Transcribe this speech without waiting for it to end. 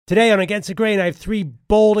Today on Against the Grain, I have 3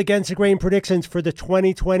 bold Against the Grain predictions for the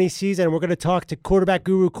 2020 season. We're going to talk to quarterback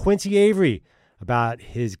guru Quincy Avery about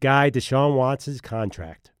his guy Deshaun Watson's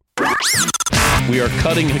contract. We are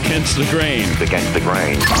cutting against the grain. Against the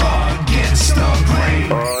grain. Against the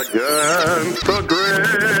grain. Against the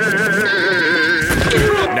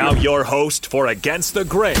grain. Now your host for Against the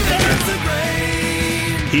Grain.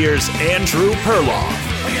 Here's Andrew Perloff.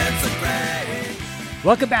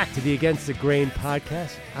 Welcome back to the Against the Grain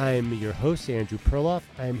podcast. I'm your host, Andrew Perloff.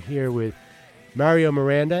 I'm here with Mario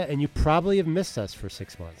Miranda, and you probably have missed us for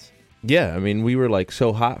 6 months. Yeah, I mean, we were like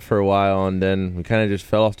so hot for a while, and then we kind of just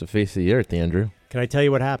fell off the face of the earth, Andrew. Can I tell you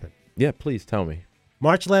what happened? Yeah, please tell me.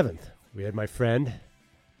 March 11th, we had my friend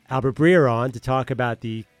Albert Breer on to talk about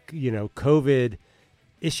the, COVID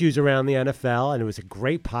issues around the NFL, and it was a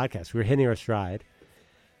great podcast. We were hitting our stride.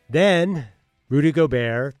 Then Rudy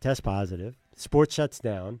Gobert tests positive. Sports shuts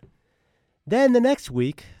down. Then the next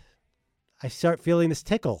week, I start feeling this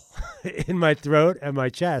tickle in my throat and my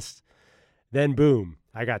chest. Then boom,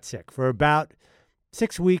 I got sick. For about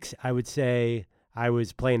 6 weeks, I would say I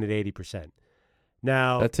was playing at 80%.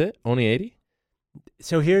 Now That's it? Only 80?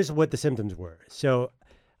 So here's what the symptoms were. So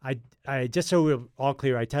I just so we're all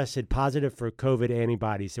clear, I tested positive for COVID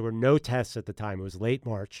antibodies. There were no tests at the time. It was late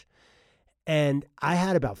March. And I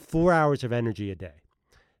had about 4 hours of energy a day.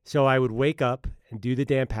 So I would wake up and do the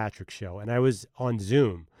Dan Patrick Show, and I was on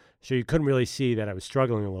Zoom, so you couldn't really see that I was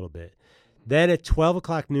struggling a little bit. Then at 12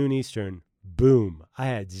 o'clock noon Eastern, boom, I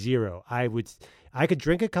had zero. I could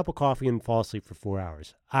drink a cup of coffee and fall asleep for 4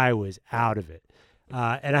 hours. I was out of it.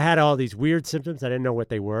 And I had all these weird symptoms. I didn't know what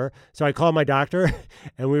they were. So I called my doctor,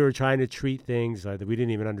 and we were trying to treat things that we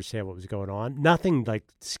didn't even understand what was going on. Nothing like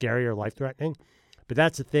scary or life-threatening. But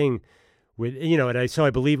that's the thing. I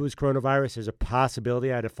believe it was coronavirus. There's a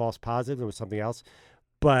possibility I had a false positive. It was something else,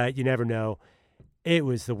 but you never know. It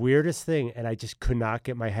was the weirdest thing, and I just could not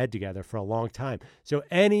get my head together for a long time. So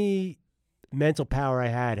any mental power I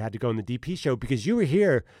had to go in the DP show because you were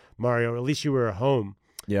here, Mario, or at least you were at home.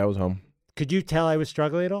 Yeah, I was home. Could you tell I was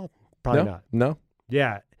struggling at all? Probably not. No.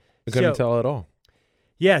 Yeah. I couldn't tell at all.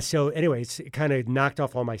 Yeah, so anyways, it kind of knocked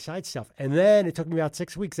off all my side stuff. And then it took me about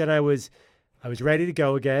 6 weeks, and I was ready to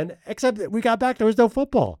go again, except that we got back. There was no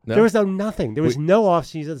football. No. There was nothing. There was no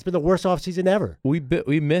offseason. It's been the worst offseason ever. We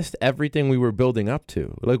missed everything we were building up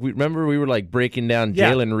to. Like, we were like breaking down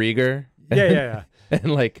Jalen Reagor. Yeah.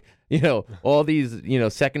 And like, all these,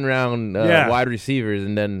 second round wide receivers,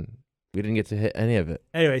 and then we didn't get to hit any of it.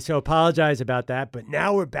 Anyway, so apologize about that, but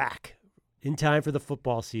now we're back in time for the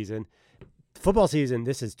football season. Football season,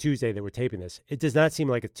 this is Tuesday that we're taping this. It does not seem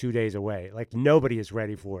like it's 2 days away. Like, nobody is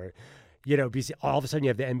ready for it. Because all of a sudden you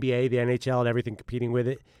have the NBA, the NHL, and everything competing with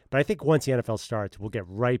it. But I think once the NFL starts, we'll get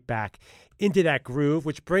right back into that groove,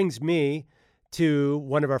 which brings me to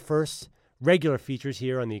one of our first regular features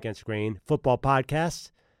here on the Against the Grain football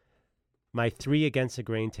podcast, my 3 Against the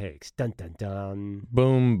Grain takes. Dun, dun, dun.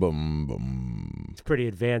 Boom, boom, boom. It's a pretty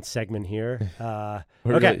advanced segment here.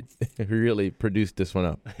 Okay. We really produced this one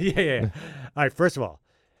up. Yeah. All right, first of all,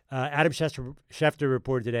 Adam Schefter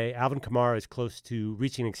reported today, Alvin Kamara is close to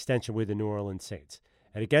reaching an extension with the New Orleans Saints.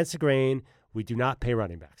 At Against the Grain, we do not pay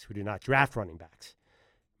running backs. We do not draft running backs.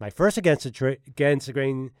 My first Against the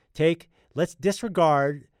Grain take, let's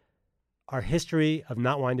disregard our history of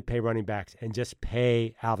not wanting to pay running backs and just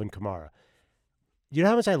pay Alvin Kamara. You know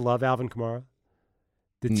how much I love Alvin Kamara?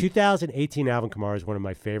 The 2018 Alvin Kamara is one of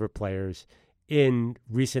my favorite players in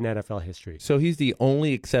recent NFL history. So he's the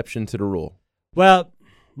only exception to the rule. Well,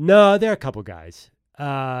 no, there are a couple guys.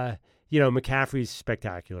 McCaffrey's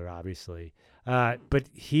spectacular, obviously. But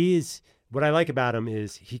what I like about him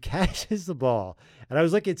is he catches the ball. And I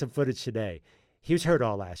was looking at some footage today. He was hurt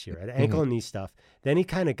all last year, had ankle and knee stuff. Then he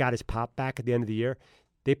kind of got his pop back at the end of the year.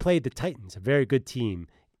 They played the Titans, a very good team.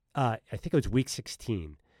 I think it was week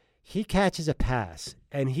 16. He catches a pass,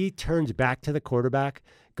 and he turns back to the quarterback,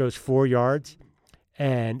 goes 4 yards,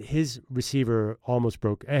 and his receiver almost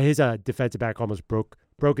broke. His defensive back almost broke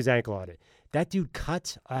his ankle on it. That dude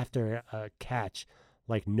cuts after a catch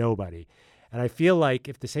like nobody. And I feel like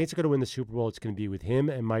if the Saints are going to win the Super Bowl, it's going to be with him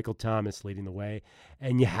and Michael Thomas leading the way.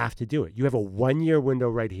 And you have to do it. You have a 1-year window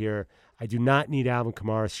right here. I do not need Alvin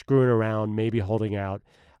Kamara screwing around, maybe holding out.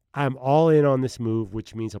 I'm all in on this move,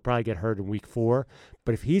 which means he'll probably get hurt in week 4.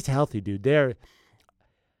 But if he's healthy, dude,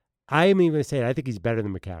 I am even going to say it, I think he's better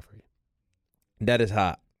than McCaffrey. That is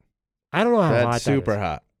hot. I don't know how hot that is. That's super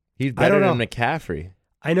hot. He's better than McCaffrey.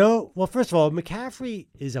 I know. Well, first of all, McCaffrey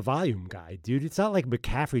is a volume guy, dude. It's not like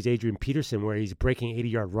McCaffrey's Adrian Peterson where he's breaking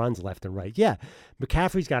 80-yard runs left and right. Yeah,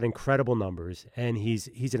 McCaffrey's got incredible numbers, and he's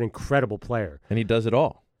an incredible player. And he does it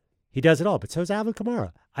all. He does it all, but so is Alvin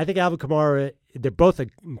Kamara. I think Alvin Kamara, they're both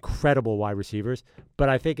incredible wide receivers, but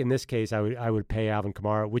I think in this case I would pay Alvin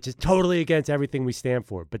Kamara, which is totally against everything we stand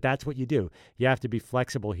for. But that's what you do. You have to be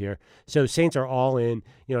flexible here. So Saints are all in.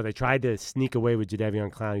 They tried to sneak away with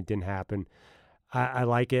Jadeveon Clowney. It didn't happen. I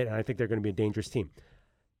like it, and I think they're going to be a dangerous team.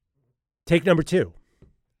 Take number 2,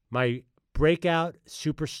 my breakout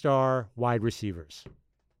superstar wide receivers.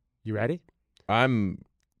 You ready? I'm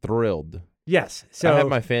thrilled. Yes. So I have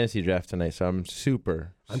my fantasy draft tonight, so I'm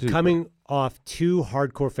super. I'm coming off 2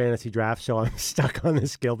 hardcore fantasy drafts, so I'm stuck on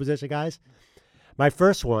this skill position, guys. My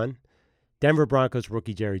first one, Denver Broncos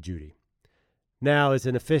rookie Jerry Jeudy. Now, as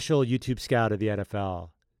an official YouTube scout of the NFL,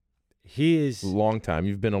 he is... Long time.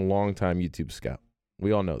 You've been a long time YouTube scout.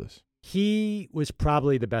 We all know this. He was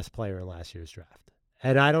probably the best player in last year's draft.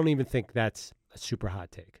 And I don't even think that's a super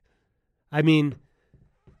hot take. I mean,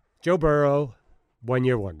 Joe Burrow,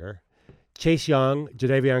 one-year wonder. Chase Young,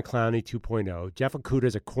 Jadeveon Clowney 2.0. Jeff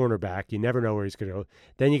Okuda's a cornerback. You never know where he's going to go.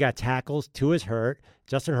 Then you got tackles. Tua's hurt.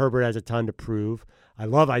 Justin Herbert has a ton to prove. I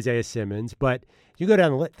love Isaiah Simmons. But you go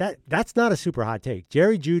down the list. That's not a super hot take.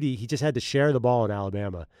 Jerry Jeudy, he just had to share the ball in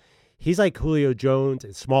Alabama. He's like Julio Jones,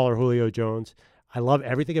 smaller Julio Jones. I love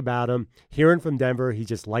everything about him. Hearing from Denver, he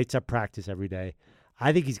just lights up practice every day.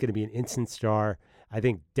 I think he's going to be an instant star. I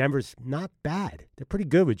think Denver's not bad. They're pretty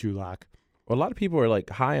good with Drew Lock. Well, a lot of people are like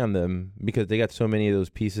high on them because they got so many of those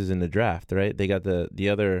pieces in the draft, right? They got the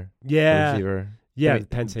other receiver. Yeah, I mean,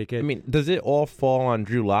 Penn State kid. I mean, does it all fall on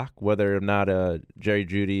Drew Lock whether or not Jerry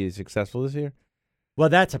Jeudy is successful this year? Well,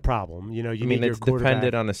 that's a problem. You need your it's quarterback.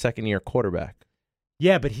 dependent on a second-year quarterback.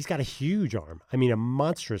 Yeah, but he's got a huge arm. I mean, a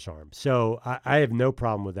monstrous arm. So I have no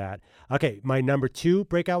problem with that. Okay, my number 2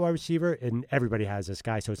 breakout wide receiver, and everybody has this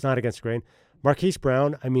guy, so it's not against the grain. Marquise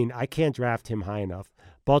Brown, I mean, I can't draft him high enough.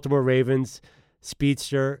 Baltimore Ravens,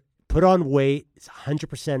 speedster, put on weight, is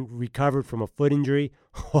 100% recovered from a foot injury.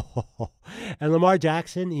 And Lamar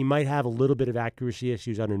Jackson, he might have a little bit of accuracy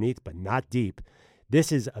issues underneath, but not deep.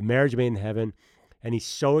 This is a marriage made in heaven, and he's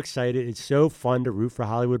so excited. It's so fun to root for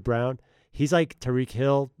Hollywood Brown. He's like Tyreek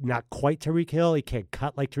Hill, not quite Tyreek Hill. He can't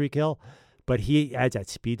cut like Tyreek Hill, but he adds that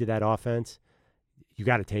speed to that offense. You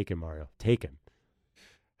got to take him, Mario. Take him.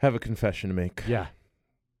 Have a confession to make. Yeah.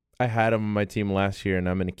 I had him on my team last year, and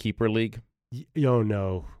I'm in a keeper league. Oh,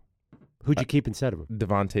 no. Who'd you keep instead of him?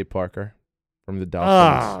 Devontae Parker from the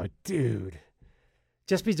Dolphins. Oh, dude.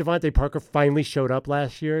 Just because Devontae Parker finally showed up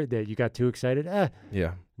last year that you got too excited?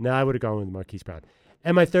 Yeah. No, I would have gone with Marquise Brown.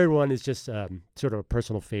 And my third one is just sort of a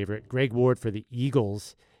personal favorite. Greg Ward for the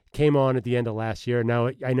Eagles came on at the end of last year. Now,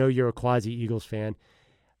 I know you're a quasi-Eagles fan.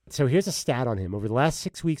 So here's a stat on him. Over the last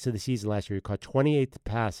 6 weeks of the season last year, he caught 28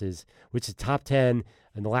 passes, which is top 10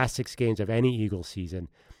 in the last 6 games of any Eagles season.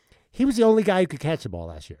 He was the only guy who could catch the ball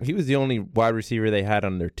last year. He was the only wide receiver they had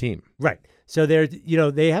on their team. Right. So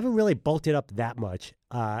they haven't really bulked it up that much.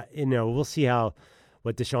 We'll see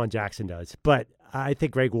what Deshaun Jackson does. But I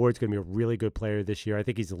think Greg Ward's going to be a really good player this year. I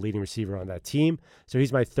think he's the leading receiver on that team. So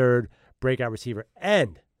he's my third breakout receiver.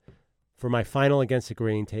 And for my final against the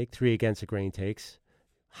grain take, 3 against the grain takes,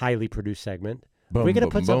 highly produced segment. Are we going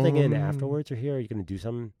to put something in afterwards or here? Are you going to do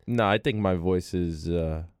something? No, I think my voice is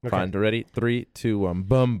fine. Ready? 3, 2, 1.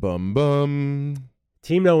 Bum, bum, bum.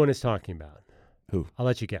 Team no one is talking about. Who? I'll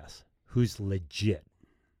let you guess. Who's legit?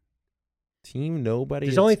 Team nobody.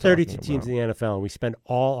 There's only 32 teams in the NFL, and we spend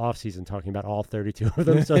all offseason talking about all 32 of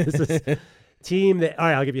them. So this is team that, all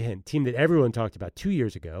right, I'll give you a hint. Team that everyone talked about 2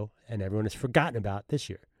 years ago, and everyone has forgotten about this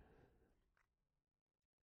year.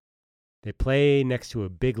 They play next to a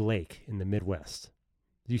big lake in the Midwest.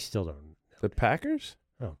 You still don't know. The Packers?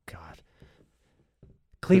 Oh, God.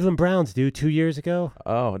 Cleveland Browns, dude, 2 years ago.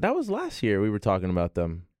 Oh, that was last year we were talking about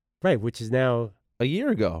them. Right, which is now. A year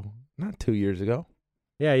ago, not 2 years ago.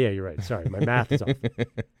 Yeah, you're right. Sorry, my math is off.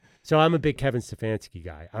 So I'm a big Kevin Stefanski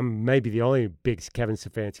guy. I'm maybe the only big Kevin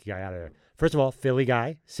Stefanski guy out of there. First of all, Philly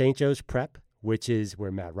guy, St. Joe's Prep, which is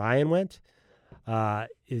where Matt Ryan went.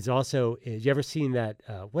 Is also, have you ever seen that,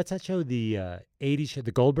 what's that show, the 80s show,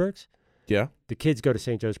 The Goldbergs? Yeah. The kids go to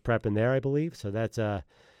St. Joe's Prep in there, I believe. So that's an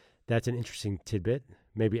interesting tidbit.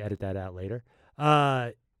 Maybe edit that out later.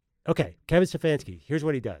 Okay, Kevin Stefanski, here's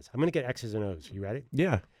what he does. I'm going to get X's and O's. You ready?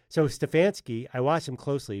 Yeah. So Stefanski, I watched him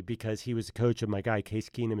closely because he was the coach of my guy Case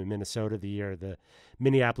Keenum in Minnesota the year of the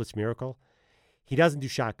Minneapolis Miracle. He doesn't do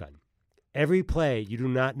shotgun. Every play, you do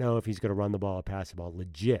not know if he's going to run the ball or pass the ball.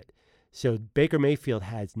 Legit. So Baker Mayfield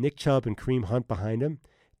has Nick Chubb and Kareem Hunt behind him.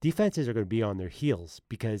 Defenses are going to be on their heels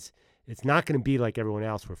because it's not going to be like everyone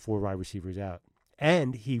else where 4 wide receivers out.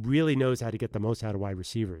 And he really knows how to get the most out of wide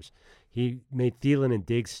receivers. He made Thielen and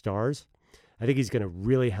Diggs stars. I think he's going to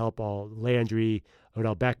really help all Landry,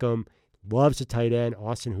 Odell Beckham. loves a tight end.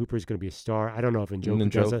 Austin Hooper is going to be a star. I don't know if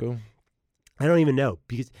Njoku does it. Njoku. I don't even know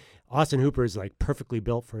because Austin Hooper is like perfectly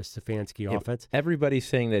built for a Stefanski offense. Everybody's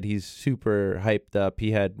saying that he's super hyped up.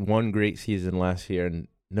 He had one great season last year, and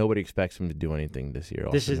nobody expects him to do anything this year.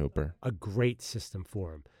 This is Hooper. a great system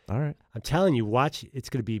for him. All right. I'm telling you, watch. It's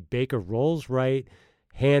going to be Baker rolls right,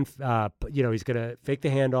 he's going to fake the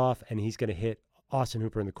handoff, and he's going to hit Austin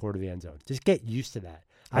Hooper in the corner of the end zone. Just get used to that.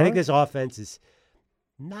 I think this offense is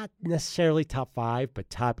not necessarily top 5, but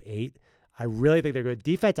top 8. I really think they're good.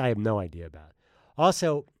 Defense, I have no idea about.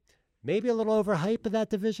 Also, maybe a little overhype of that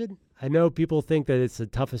division. I know people think that it's the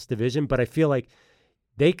toughest division, but I feel like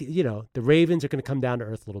the Ravens are going to come down to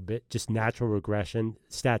earth a little bit, just natural regression.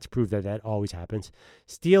 Stats prove that always happens.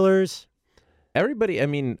 Steelers. Everybody,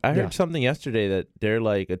 I heard something yesterday that they're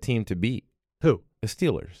like a team to beat. Who? The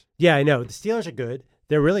Steelers. Yeah, I know. The Steelers are good.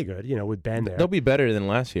 They're really good, with Ben there. They'll be better than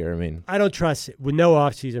last year. I don't trust it. With no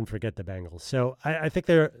offseason, forget the Bengals. So I think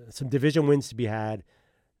there are some division wins to be had.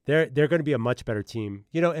 They're going to be a much better team.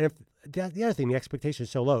 And if the other thing, the expectation is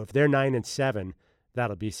so low. If they're 9-7,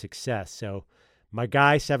 that'll be success. So my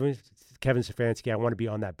guy, Kevin Stefanski, I want to be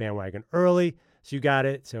on that bandwagon early. So you got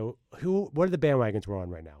it. So what are the bandwagons we're on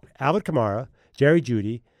right now? Alvin Kamara, Jerry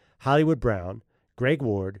Jeudy, Hollywood Brown, Greg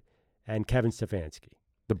Ward, and Kevin Stefanski.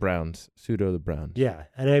 The Browns, the Browns. Yeah,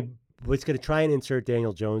 and I was going to try and insert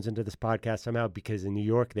Daniel Jones into this podcast somehow because in New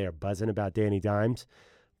York they're buzzing about Danny Dimes,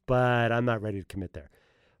 but I'm not ready to commit there.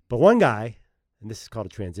 But one guy, and this is called a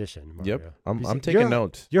transition, Mario. Yep, I'm taking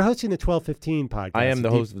notes. You're hosting the 12:15 podcast. I am the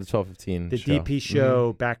host of the 12:15 the show. DP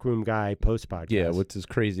show, Backroom Guy post podcast. Yeah, which is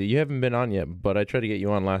crazy. You haven't been on yet, but I tried to get you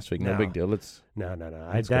on last week. No big deal. No.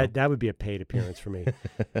 That would be a paid appearance for me.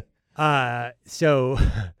 So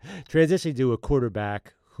transitioning to a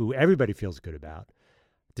quarterback who everybody feels good about.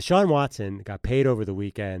 Deshaun Watson got paid over the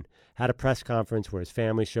weekend, had a press conference where his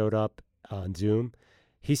family showed up on Zoom.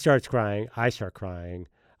 He starts crying. I start crying.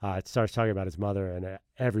 Starts talking about his mother, and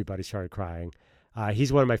everybody started crying.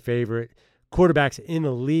 He's one of my favorite quarterbacks in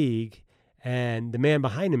the league, and the man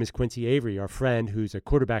behind him is Quincy Avery, our friend, who's a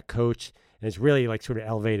quarterback coach and has really sort of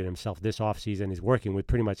elevated himself this offseason. Is working with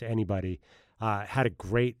pretty much anybody. Had a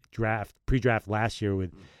great pre-draft last year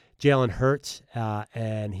with Jalen Hurts,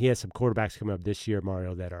 and he has some quarterbacks coming up this year,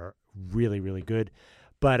 Mario, that are really, really good.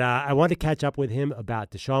 But I wanted to catch up with him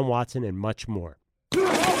about Deshaun Watson and much more.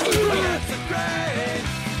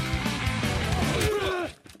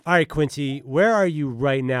 All right, Quincy, where are you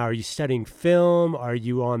right now? Are you studying film? Are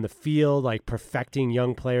you on the field, perfecting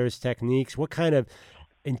young players' techniques? What kind of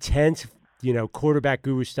intense, quarterback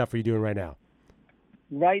guru stuff are you doing right now?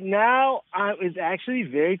 Right now, it's actually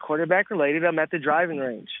very quarterback related. I'm at the driving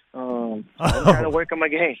range. I'm trying to work on my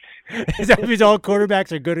game. Is that because all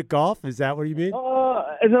quarterbacks are good at golf? Is that what you mean?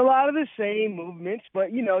 It's a lot of the same movements,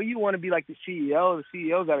 but you want to be like the CEO. The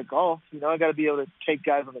CEO got to golf. I got to be able to take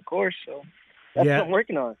guys on the course. So that's what I'm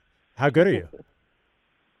working on. How good are you?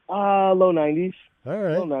 Low 90s. All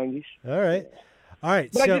right. Low 90s. All right.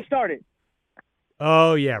 But I just started.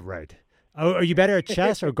 Oh yeah, right. Oh, are you better at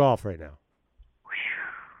chess or golf right now?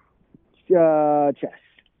 Chess.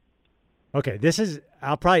 Okay,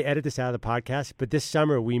 I'll probably edit this out of the podcast, but this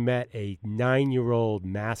summer we met a 9-year-old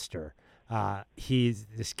master. He's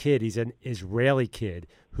an Israeli kid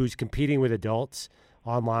who's competing with adults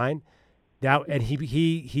online. Now, and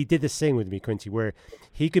he did this thing with me, Quincy, where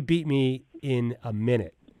he could beat me in a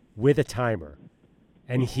minute with a timer.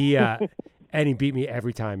 And he beat me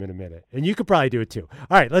every time in a minute. And you could probably do it too.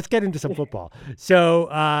 All right, let's get into some football.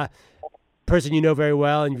 So, person you know very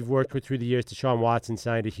well and you've worked with through the years, Deshaun Watson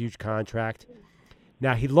signed a huge contract.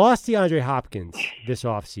 Now, he lost DeAndre Hopkins this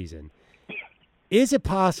offseason. Is it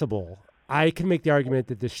possible, I can make the argument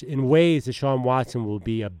that in ways Deshaun Watson will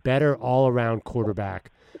be a better all-around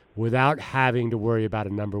quarterback without having to worry about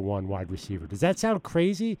a number 1 wide receiver? Does that sound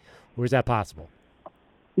crazy, or is that possible?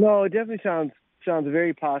 No, it definitely sounds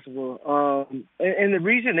very possible. And the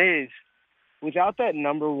reason is, without that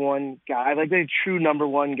number 1 guy, like the true number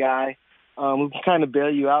 1 guy, who can kind of bail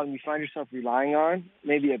you out and you find yourself relying on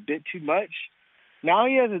maybe a bit too much. Now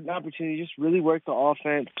he has an opportunity to just really work the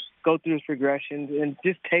offense, go through his progressions, and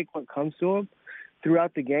just take what comes to him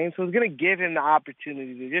throughout the game. So it's going to give him the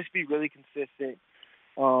opportunity to just be really consistent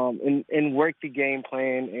and work the game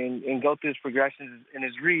plan and go through his progressions and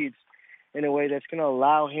his reads in a way that's going to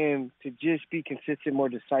allow him to just be consistent, more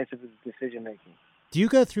decisive in his decision-making. Do you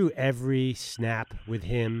go through every snap with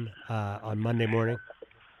him on Monday morning?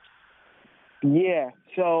 Yeah,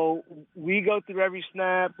 so we go through every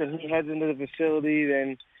snap, and he heads into the facility.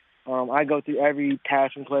 Then I go through every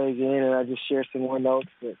passing play again, and I just share some more notes.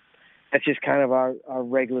 But that's just kind of our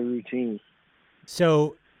regular routine.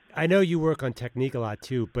 So I know you work on technique a lot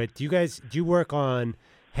too, but do you work on,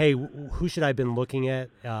 hey, who should I have been looking at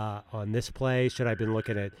on this play? Should I have been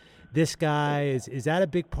looking at this guy? Is that a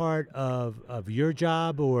big part of your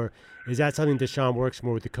job, or is that something Deshaun works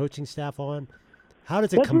more with the coaching staff on? How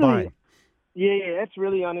does it combine? Yeah, that's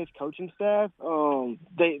really on his coaching staff.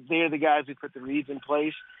 They're the guys who put the reads in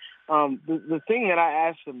place. The thing that I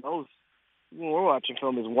ask the most when we're watching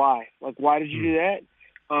film is why. Like, why did you do that?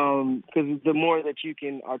 Because the more that you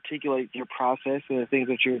can articulate your process and the things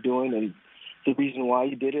that you're doing and the reason why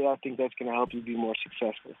you did it, I think that's going to help you be more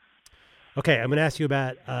successful. Okay, I'm going to ask you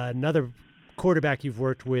about another quarterback you've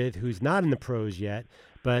worked with who's not in the pros yet,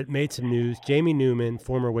 but made some news. Jamie Newman,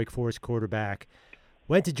 former Wake Forest quarterback,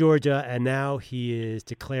 went to Georgia, and now he is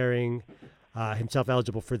declaring himself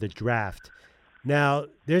eligible for the draft. Now,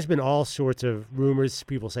 there's been all sorts of rumors,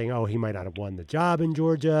 people saying, oh, he might not have won the job in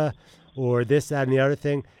Georgia, or this, that, and the other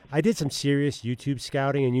thing. I did some serious YouTube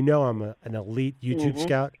scouting, and you know I'm an elite YouTube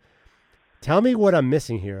scout. Tell me what I'm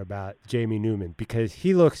missing here about Jamie Newman, because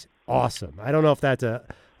he looks awesome. I don't know if that's a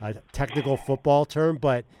technical football term,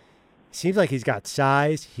 but it seems like he's got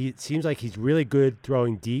size. It seems like he's really good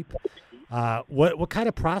throwing deep. What kind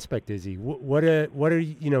of prospect is he? What are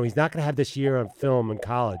he's not going to have this year on film in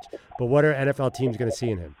college, but what are NFL teams going to see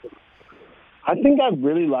in him? I think I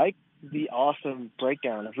really like the awesome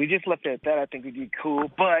breakdown. If we just left it at that, I think it'd be cool.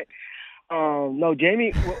 But no,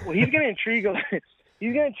 Jamie, he's going to intrigue.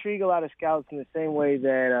 He's going to intrigue a lot of scouts in the same way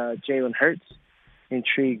that Jalen Hurts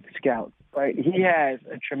intrigued scouts. Right? He has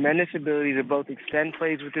a tremendous ability to both extend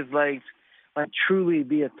plays with his legs, like truly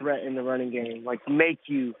be a threat in the running game, like make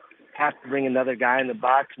you have to bring another guy in the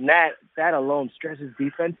box, and that alone stresses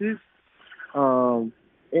defenses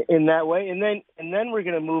in that way. And then we're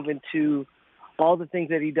going to move into all the things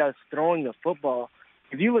that he does throwing the football.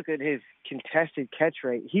 If you look at his contested catch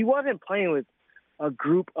rate, he wasn't playing with a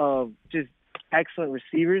group of just excellent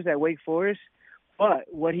receivers at Wake Forest, but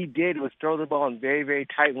what he did was throw the ball in very, very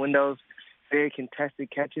tight windows, very contested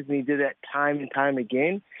catches, and he did that time and time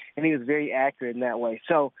again, and he was very accurate in that way.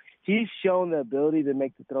 So he's shown the ability to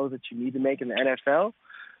make the throws that you need to make in the NFL.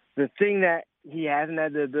 The thing that he hasn't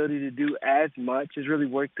had the ability to do as much is really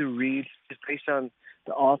work through reads, just based on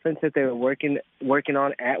the offense that they were working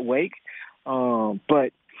on at Wake.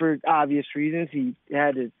 But for obvious reasons, he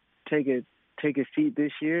had to take a seat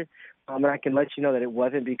this year. And I can let you know that it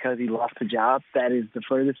wasn't because he lost the job. That is the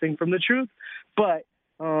furthest thing from the truth. But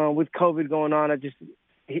with COVID going on,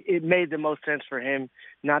 it made the most sense for him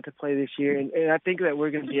not to play this year. And I think that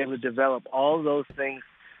we're going to be able to develop all of those things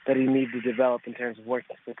that he needs to develop in terms of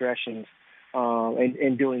working progressions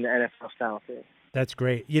and doing the NFL style thing. That's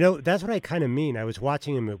great. That's what I kind of mean. I was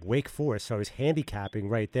watching him at Wake Forest, so I was handicapping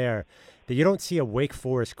right there that you don't see a Wake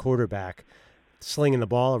Forest quarterback slinging the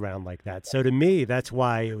ball around like that. So to me, that's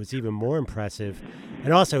why it was even more impressive.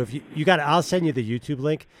 And also, if you got, I'll send you the YouTube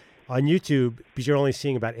link. On YouTube, because you're only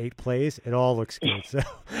seeing about 8 plays, it all looks good. So,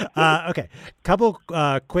 okay, couple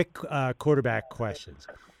quick quarterback questions.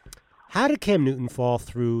 How did Cam Newton fall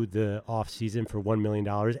through the offseason for $1 million,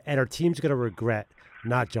 and are teams going to regret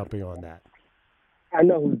not jumping on that? I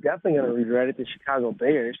know who's definitely going to regret it, the Chicago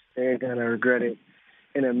Bears. They're going to regret it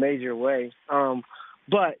in a major way.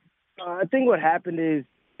 But I think what happened is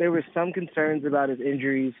there were some concerns about his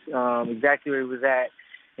injuries, exactly where he was at.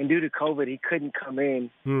 And due to COVID, he couldn't come in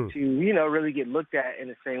to, really get looked at in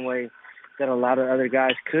the same way that a lot of other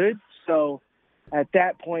guys could. So at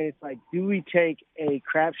that point, it's like, do we take a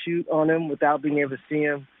crapshoot on him without being able to see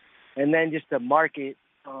him? And then just the market,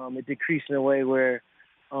 it decreased in a way where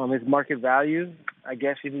his market value, I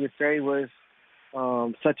guess you would say, was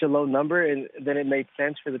such a low number. And then it made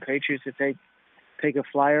sense for the Patriots to take a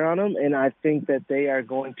flyer on him. And I think that they are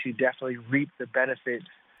going to definitely reap the benefits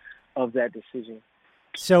of that decision.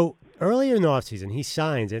 So earlier in the offseason, he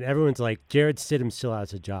signs, and everyone's like, Jared Stidham still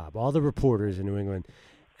has a job. All the reporters in New England.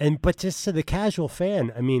 But just to the casual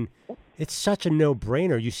fan, I mean, it's such a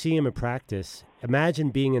no-brainer. You see him in practice. Imagine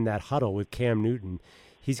being in that huddle with Cam Newton.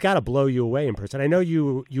 He's got to blow you away in person. I know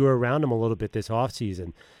you were around him a little bit this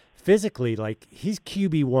offseason. Physically, like, he's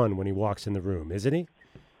QB1 when he walks in the room, isn't he?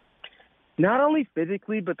 Not only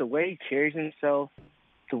physically, but the way he carries himself,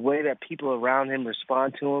 the way that people around him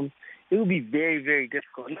respond to him. It would be very, very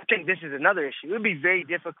difficult. And I think this is another issue. It would be very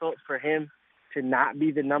difficult for him to not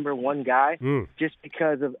be the number one guy just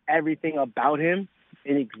because of everything about him.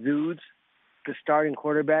 It exudes the starting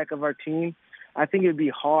quarterback of our team. I think it would be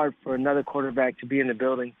hard for another quarterback to be in the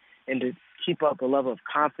building and to keep up a level of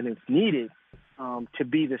confidence needed to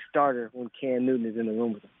be the starter when Cam Newton is in the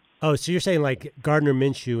room with him. Oh, so you're saying like Gardner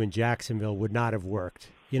Minshew in Jacksonville would not have worked.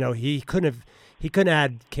 He couldn't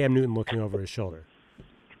add Cam Newton looking over his shoulder.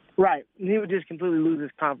 Right. He would just completely lose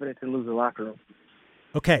his confidence and lose the locker room.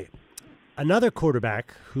 Okay, another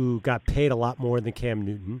quarterback who got paid a lot more than Cam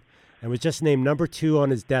Newton and was just named number 2 on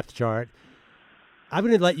his depth chart. I'm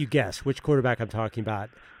going to let you guess which quarterback I'm talking about.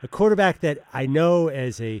 A quarterback that I know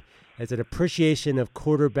as an appreciation of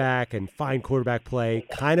quarterback and fine quarterback play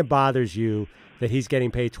kind of bothers you that he's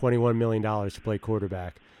getting paid $21 million to play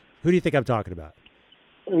quarterback. Who do you think I'm talking about?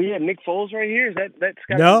 We have Nick Foles right here. Is that's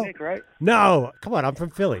got to No. be Nick, right? No. Come on, I'm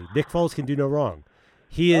from Philly. Nick Foles can do no wrong.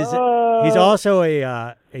 He is. He's also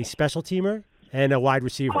a special teamer and a wide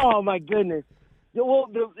receiver. Oh, my goodness. Well,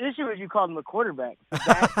 the issue is you called him a quarterback.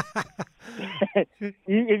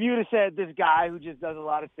 If you would have said this guy who just does a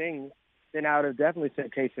lot of things, then I would have definitely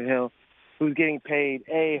said Taysom Hill, who's getting paid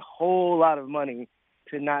a whole lot of money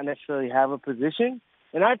to not necessarily have a position.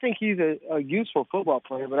 And I think he's a useful football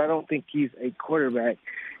player, but I don't think he's a quarterback.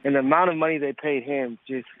 And the amount of money they paid him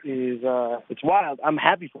just is it's wild. I'm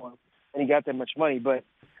happy for him, and he got that much money, but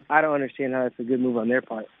I don't understand how that's a good move on their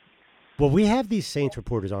part. Well, we have these Saints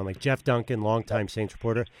reporters on, like Jeff Duncan, longtime Saints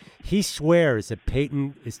reporter. He swears that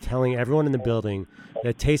Peyton is telling everyone in the building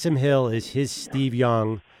that Taysom Hill is his Steve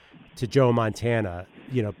Young to Joe Montana,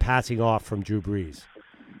 passing off from Drew Brees.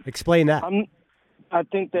 Explain that. I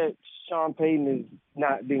think that Sean Payton is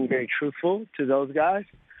not being very truthful to those guys.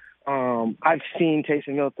 I've seen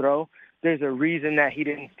Taysom Hill throw. There's a reason that he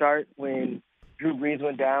didn't start when Drew Brees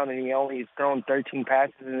went down and he only has thrown 13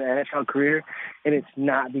 passes in the NFL career, and it's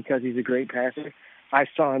not because he's a great passer. I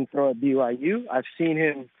saw him throw at BYU. I've seen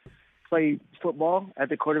him play football at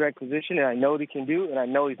the quarterback position, and I know what he can do, and I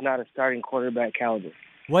know he's not a starting quarterback caliber.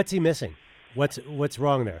 What's he missing? What's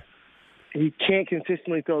wrong there? He can't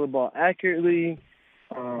consistently throw the ball accurately.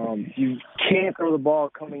 You can't throw the ball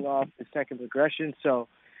coming off the second progression. So,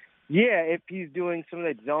 yeah, if he's doing some of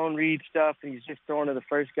that zone read stuff and he's just throwing to the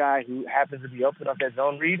first guy who happens to be open off that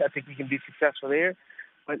zone read, I think he can be successful there.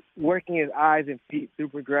 But working his eyes and feet through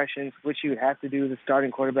progressions, which you would have to do as a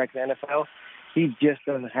starting quarterback in the NFL, he just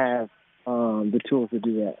doesn't have the tools to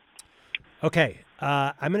do that. Okay,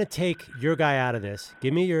 I'm going to take your guy out of this.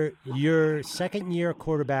 Give me your second-year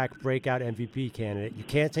quarterback breakout MVP candidate. You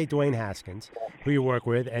can't say Dwayne Haskins, who you work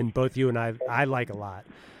with, and both you and I like a lot.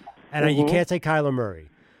 And you can't say Kyler Murray.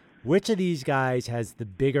 Which of these guys has the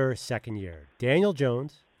bigger second year? Daniel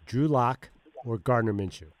Jones, Drew Lock, or Gardner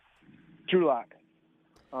Minshew? Drew Lock.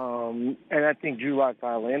 And I think Drew Lock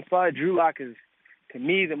by a landslide. Drew Lock is, to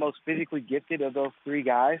me, the most physically gifted of those three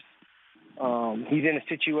guys. He's in a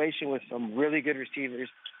situation with some really good receivers.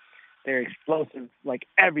 They're explosive, like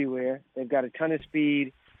everywhere. They've got a ton of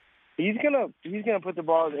speed. He's gonna put the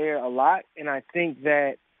ball in the air a lot, and I think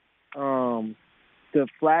that the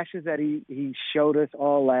flashes that he showed us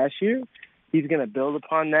all last year, he's gonna build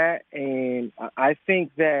upon that, and I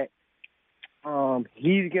think that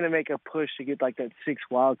he's gonna make a push to get like that 6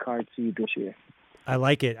 wild card seed this year. I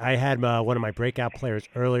like it. I had one of my breakout players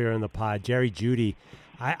earlier in the pod, Jerry Jeudy.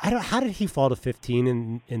 I don't. How did he fall to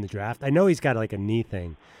 15 in the draft? I know he's got like a knee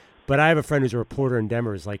thing, but I have a friend who's a reporter in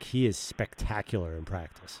Denver. Is like he is spectacular in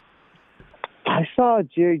practice. I saw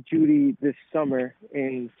Jerry Jeudy this summer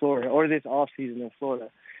in Florida, or this offseason in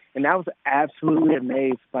Florida, and I was absolutely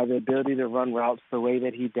amazed by the ability to run routes the way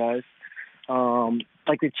that he does.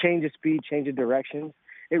 Like the change of speed, change of direction.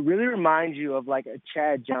 It really reminds you of like a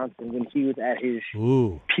Chad Johnson when he was at his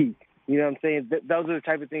peak. You know what I'm saying? Those are the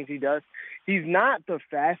type of things he does. He's not the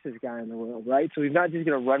fastest guy in the world, right? So he's not just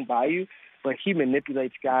going to run by you, but he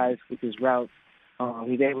manipulates guys with his routes.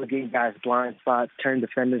 He's able to get guys blind spots, turn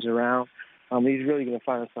defenders around. He's really going to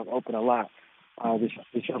find himself open a lot this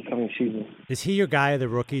upcoming season. Is he your guy of the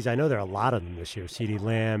rookies? I know there are a lot of them this year. CeeDee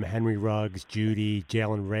Lamb, Henry Ruggs, Jeudy,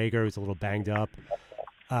 Jalen Reagor, who's a little banged up.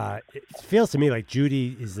 It feels to me like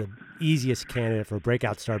Jeudy is the easiest candidate for a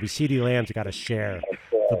breakout star, but CeeDee Lamb's got to share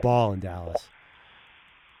the ball in Dallas.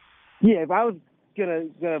 Yeah, if I was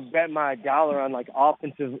gonna bet my dollar on like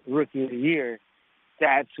offensive rookie of the year,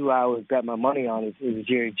 that's who I would bet my money on is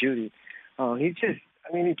Jerry Jeudy. He's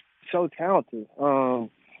so talented. And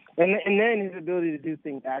then his ability to do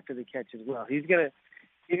things after the catch as well. He's gonna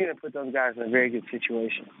put those guys in a very good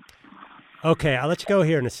situation. Okay, I'll let you go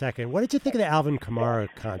here in a second. What did you think of the Alvin Kamara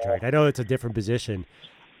contract? I know it's a different position.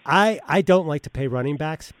 I don't like to pay running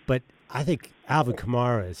backs, but I think Alvin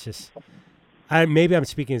Kamara is just maybe I'm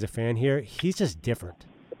speaking as a fan here. He's just different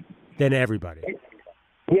than everybody.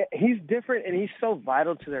 Yeah, he's different, and he's so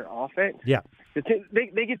vital to their offense. Yeah.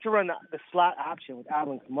 They get to run the slot option with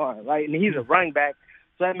Alvin Kamara, right? And he's a running back,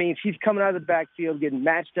 so that means he's coming out of the backfield, getting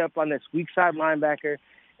matched up on this weak side linebacker,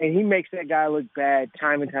 and he makes that guy look bad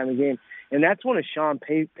time and time again. And that's one of Sean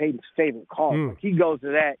Payton's favorite calls. He goes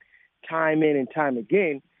to that time in and time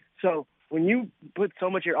again. So when you put so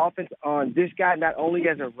much of your offense on this guy, not only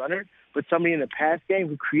as a runner, but somebody in the pass game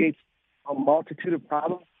who creates a multitude of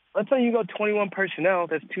problems. Let's say you go 21 personnel,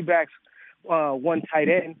 that's 2 backs, 1 tight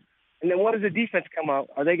end. And then what does the defense come out?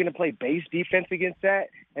 Are they going to play base defense against that?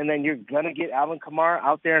 And then you're going to get Alvin Kamara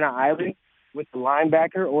out there in an island with the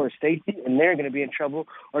linebacker or a safety, and they're going to be in trouble.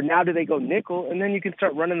 Or now do they go nickel, and then you can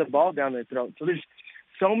start running the ball down their throat. So there's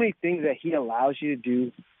so many things that he allows you to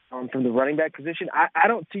do from the running back position. I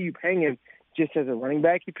don't see you paying him just as a running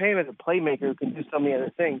back. You pay him as a playmaker who can do so many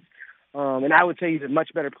other things. And I would say he's a much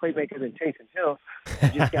better playmaker than Taysom Hill, who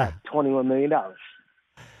just got $21 million. All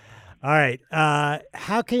right.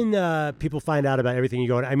 How can people find out about everything you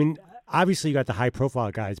go on? I mean, obviously you got the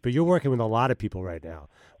high-profile guys, but you're working with a lot of people right now.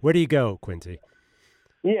 Where do you go, Quincy?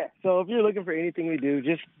 Yeah, so if you're looking for anything we do,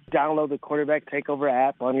 just download the Quarterback Takeover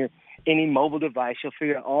app on any mobile device. You'll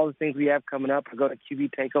figure out all the things we have coming up. Or go to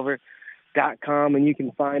QBTakeover.com and you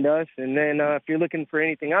can find us. And then if you're looking for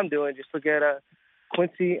anything I'm doing, just look at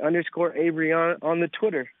Quincy_Avery on the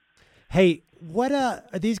Twitter. Hey, what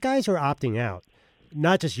these guys are opting out?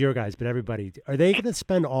 Not just your guys, but everybody. Are they going to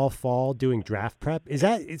spend all fall doing draft prep? Is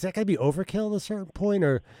that going to be overkill at a certain point,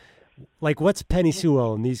 or like what's Penny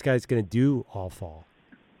Sewell and these guys going to do all fall?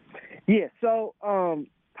 Yeah, so I'm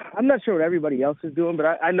not sure what everybody else is doing, but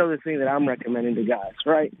I know the thing that I'm recommending to guys.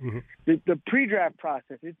 Right, the pre-draft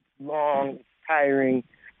process, it's long, it's tiring.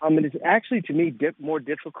 It's actually to me more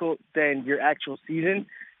difficult than your actual season.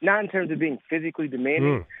 Not in terms of being physically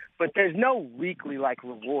demanding, but there's no weekly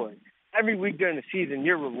reward. Every week during the season,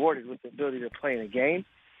 you're rewarded with the ability to play in a game.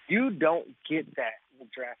 You don't get that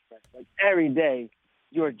with draft prep. Every day,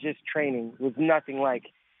 you're just training with nothing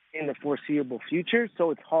in the foreseeable future,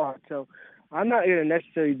 so it's hard. So I'm not going to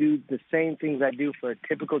necessarily do the same things I do for a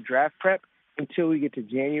typical draft prep until we get to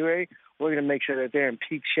January. We're going to make sure that they're in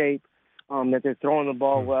peak shape, that they're throwing the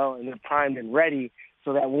ball well, and they're primed and ready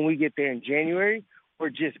so that when we get there in January, we're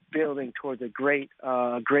just building towards a great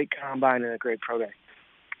combine and a great pro day.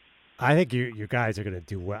 I think you guys are going to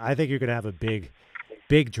do well. I think you're going to have a big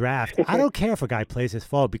draft. I don't care if a guy plays this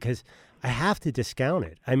fall because I have to discount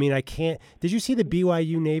it. I mean, I can't. Did you see the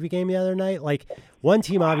BYU Navy game the other night? One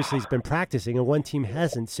team obviously has been practicing and one team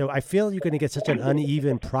hasn't. So I feel you're going to get such an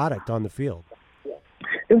uneven product on the field.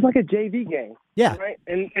 It was like a JV game. Yeah. Right?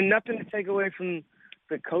 And nothing to take away from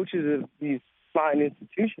the coaches of these fine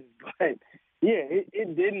institutions. But, yeah,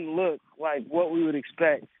 it didn't look like what we would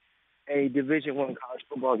expect a Division I college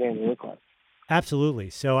football game to look like. Absolutely.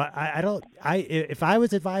 So if I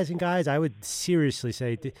was advising guys, I would seriously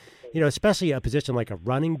say, especially a position like a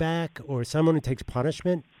running back or someone who takes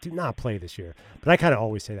punishment, do not play this year. But I kind of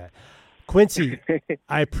always say that. Quincy,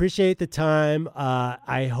 I appreciate the time.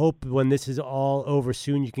 I hope when this is all over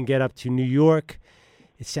soon, you can get up to New York.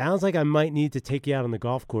 It sounds like I might need to take you out on the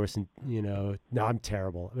golf course. And, no, I'm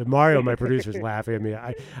terrible. Mario, my producer's laughing at me.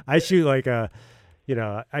 I shoot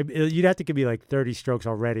you'd have to give me 30 strokes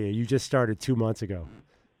already. You just started 2 months ago.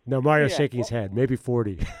 No, Mario's shaking his head. Maybe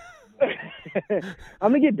 40.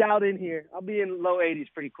 I'm going to get dialed in here. I'll be in low 80s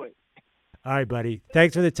pretty quick. All right, buddy.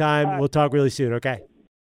 Thanks for the time. Right. We'll talk really soon, okay?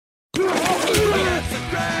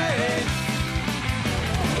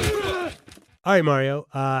 All right, Mario.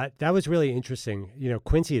 That was really interesting.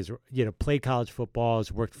 Quincy has played college football,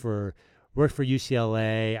 has worked for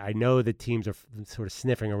UCLA. I know the teams are sort of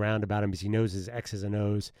sniffing around about him because he knows his X's and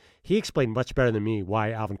O's. He explained much better than me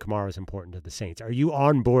why Alvin Kamara is important to the Saints. Are you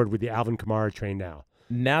on board with the Alvin Kamara train now?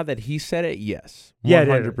 Now that he said it, yes.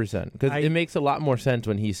 100%. Yeah, because it makes a lot more sense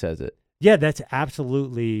when he says it. Yeah, that's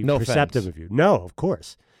absolutely perceptive of you. No, of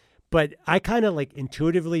course. But I kind of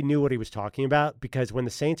intuitively knew what he was talking about because when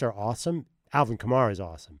the Saints are awesome, Alvin Kamara is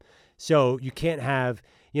awesome. So you can't have...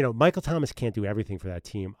 Michael Thomas can't do everything for that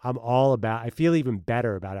team. I feel even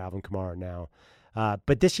better about Alvin Kamara now.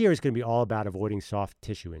 But this year is going to be all about avoiding soft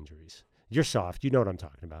tissue injuries. You're soft. You know what I'm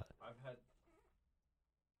talking about.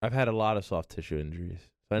 I've had a lot of soft tissue injuries.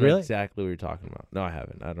 So I know exactly what you're talking about. No, I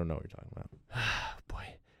haven't. I don't know what you're talking about.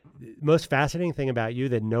 Boy. The most fascinating thing about you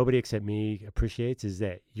that nobody except me appreciates is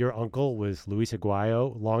that your uncle was Luis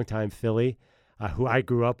Aguayo, longtime Philly, who I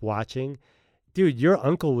grew up watching. Dude, your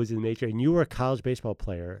uncle was in the major, and you were a college baseball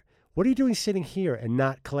player. What are you doing sitting here and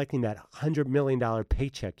not collecting that $100 million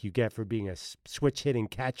paycheck you get for being a switch-hitting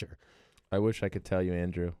catcher? I wish I could tell you,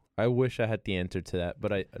 Andrew. I wish I had the answer to that,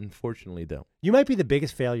 but I unfortunately don't. You might be the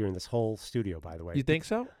biggest failure in this whole studio, by the way. You think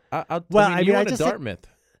so? You went to Dartmouth.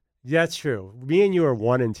 Yeah, that's true. Me and you are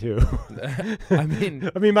 1 and 2. I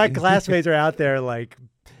mean, my classmates are out there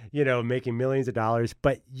making millions of dollars.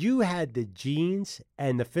 But you had the genes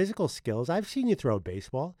and the physical skills. I've seen you throw a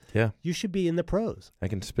baseball. Yeah. You should be in the pros. I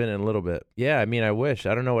can spin it a little bit. Yeah, I mean, I wish.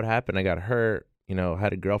 I don't know what happened. I got hurt.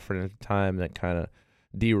 Had a girlfriend at the time that kind of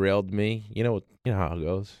derailed me. You know how it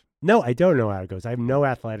goes. No, I don't know how it goes. I have no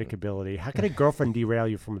athletic ability. How can a girlfriend derail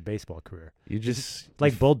you from a baseball career? You just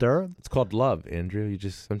like Bull Durham? It's called love, Andrew.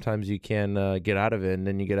 Sometimes you can get out of it, and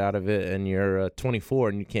then you get out of it, and you're 24,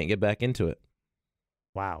 and you can't get back into it.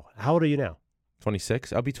 Wow. How old are you now?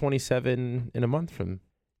 26. I'll be 27 in a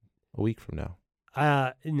week from now.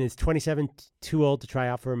 And is 27 too old to try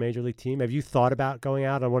out for a major league team? Have you thought about going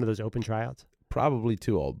out on one of those open tryouts? Probably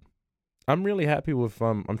too old. I'm really happy with.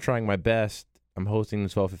 I'm trying my best. I'm hosting the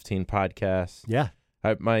 1215 podcast. Yeah.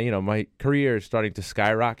 My career is starting to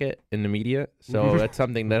skyrocket in the media, so that's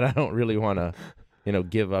something that I don't really want to,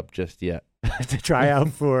 give up just yet. To try out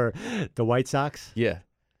for the White Sox? Yeah.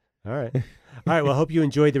 All right. All right. Well, I hope you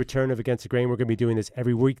enjoyed the return of Against the Grain. We're going to be doing this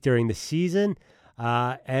every week during the season.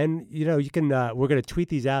 And, you can, we're going to tweet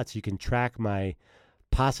these out so you can track my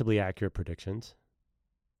possibly accurate predictions.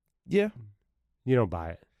 Yeah. You don't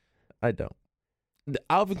buy it. I don't. The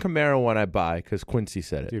Alvin Kamara one I buy because Quincy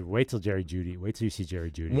said it. Dude, wait till Jerry Jeudy. Wait till you see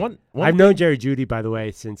Jerry Jeudy. I've known Jerry Jeudy, by the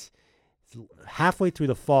way, since halfway through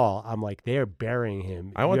the fall. I'm like, they are burying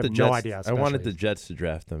him. I want the Jets. No idea how I wanted the Jets to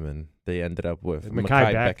draft him, and they ended up with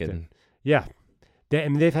Mekhi Becton. Yeah.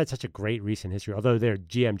 They've had such a great recent history, although their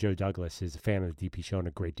GM, Joe Douglas, is a fan of the DP show and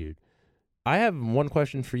a great dude. I have one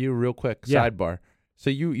question for you real quick, Yeah. sidebar. So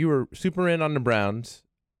you were super in on the Browns.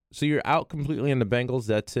 So you're out completely on the Bengals.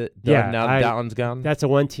 That's it. Done? Yeah, Now Dalton's gone. That's the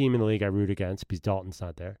one team in the league I root against because Dalton's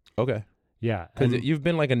not there. Okay. Yeah, Because you've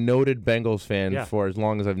been like a noted Bengals fan Yeah. for as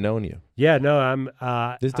long as I've known you. Yeah, no, I'm.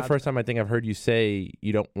 This is the first time I think I've heard you say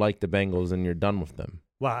you don't like the Bengals and you're done with them.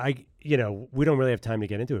 Well, we don't really have time to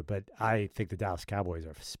get into it, but I think the Dallas Cowboys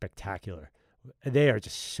are spectacular. They are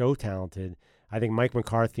just so talented. I think Mike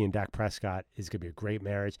McCarthy and Dak Prescott is going to be a great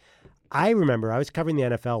marriage. I remember I was covering the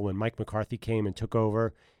NFL when Mike McCarthy came and took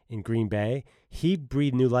over in Green Bay. He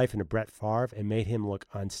breathed new life into Brett Favre and made him look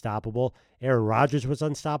unstoppable. Aaron Rodgers was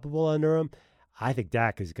unstoppable under him. I think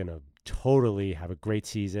Dak is going to totally have a great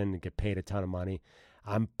season and get paid a ton of money.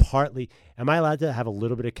 Am I allowed to have a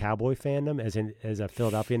little bit of Cowboy fandom as a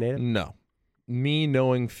Philadelphia native? No. Me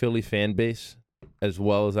knowing Philly fan base as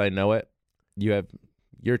well as I know it, you're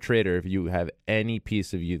a traitor if you have any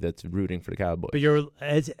piece of you that's rooting for the Cowboys. But you're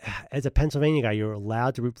as a Pennsylvania guy, you're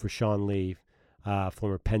allowed to root for Sean Lee,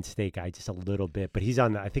 former Penn State guy, just a little bit. But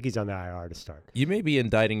I think he's on the IR to start. You may be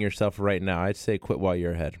indicting yourself right now. I'd say quit while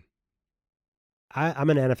you're ahead. I'm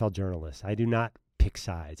an NFL journalist. I do not pick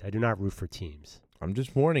sides. I do not root for teams. I'm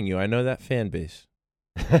just warning you. I know that fan base.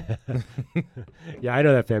 Yeah, I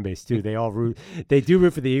know that fan base too. They all root. They do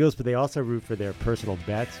root for the Eagles, but they also root for their personal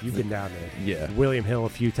bets. You've been down to William Hill a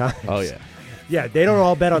few times. Oh yeah. Yeah, they don't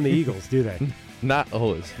all bet on the Eagles, do they? Not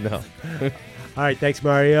always. No. All right, thanks,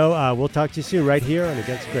 Mario. We'll talk to you soon right here on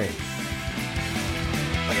Against the Grain.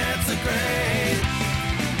 Against the Grain.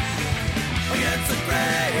 Against the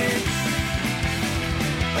Grain.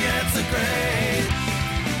 Against the Grain.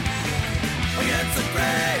 Against the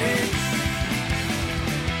Grain.